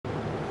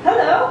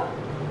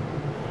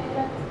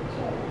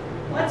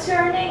What's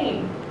your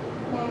name?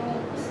 My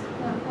name is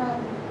Ngọc.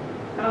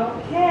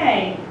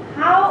 Okay.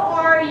 How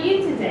are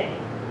you today?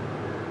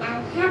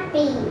 I'm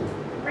happy.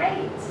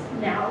 Great.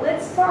 Now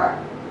let's start.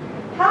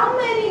 How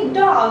many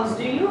dogs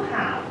do you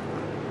have?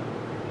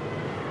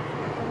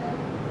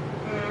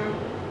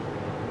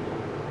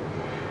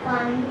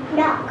 One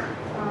dog.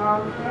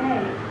 Okay.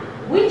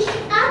 Which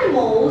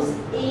animals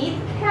eat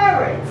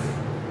carrots?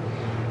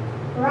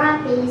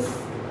 Rabbits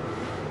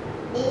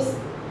is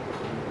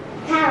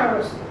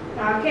carrots.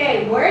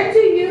 Okay. Where do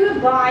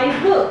you buy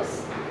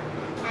books?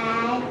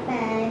 I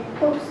buy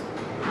books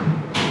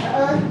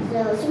at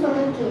the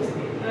supermarket.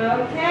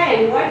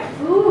 Okay. What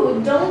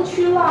food don't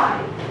you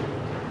like?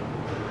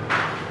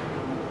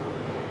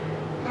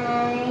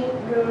 I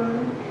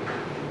don't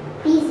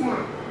pizza.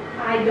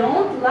 I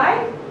don't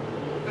like.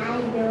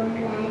 I don't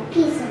like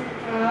pizza.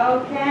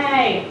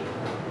 Okay.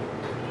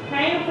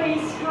 Can you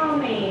please tell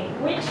me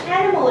which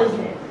animal is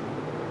it?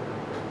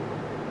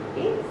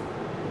 It's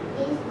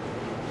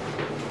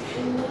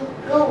It's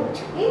a goat.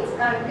 It's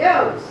a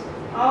goat.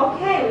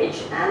 Okay, which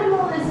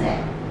animal is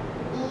it?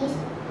 It's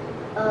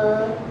a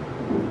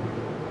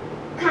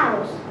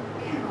cow.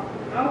 Cow.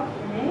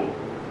 Okay.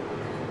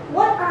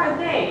 What are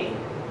they?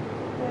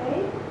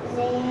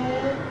 They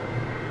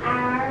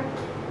are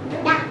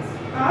ducks.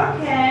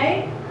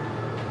 Okay.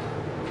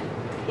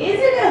 Is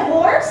it a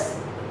horse?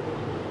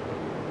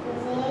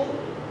 They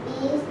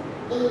is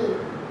a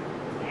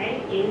Okay.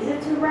 Is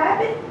it a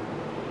rabbit?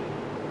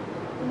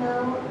 no.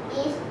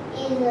 It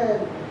is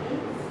a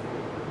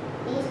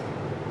is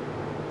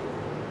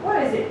What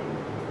is it?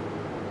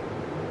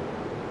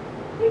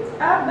 It's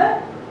a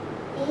bird.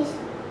 is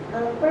a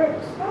bird.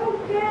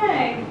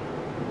 Okay.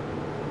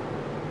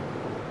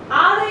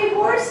 Are they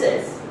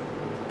horses?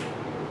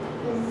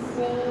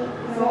 They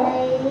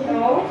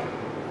No.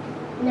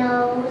 no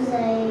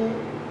they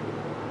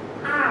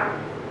are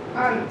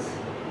Aren't.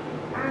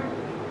 are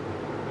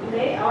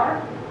They are.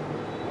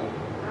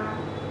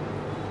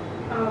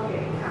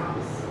 Okay,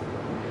 cows.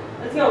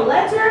 Let's go.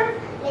 Letter.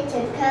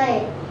 letter K.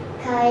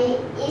 K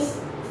is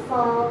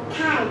for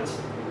kite.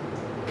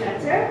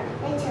 Letter.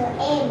 Letter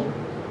M.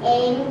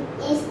 M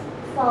is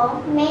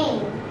for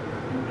man.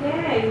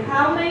 Okay.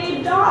 How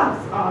many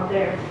dogs are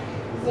there?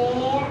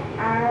 There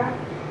are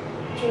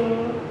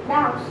 2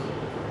 dogs.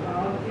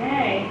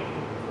 Okay.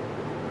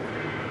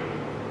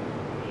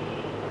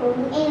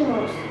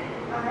 Animals.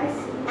 I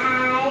see.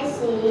 I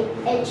see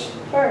H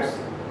first.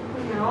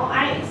 No,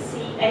 I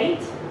see 8.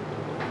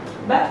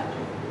 But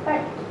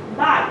Bird.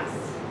 bikes.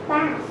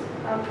 Bus.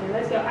 Okay,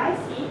 let's go. I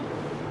see.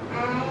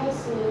 I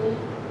see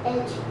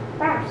H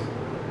first.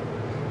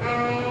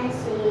 I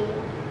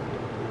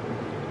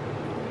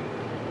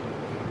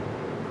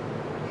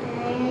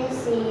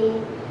see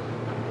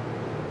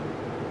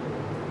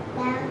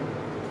duck.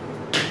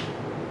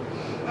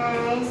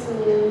 I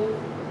see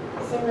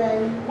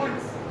 7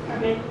 ducks.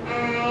 Okay.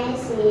 I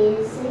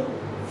see 6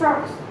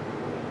 frogs.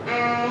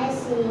 I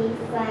see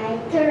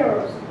 5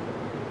 turtles.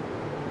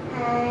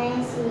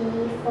 I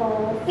see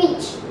 4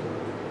 fish.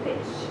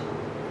 Fish.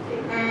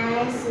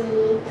 I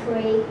see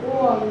 3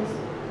 worms.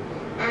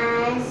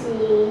 I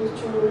see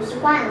 2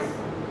 swans.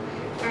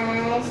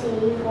 I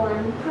see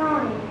 1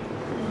 pond.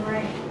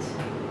 Right.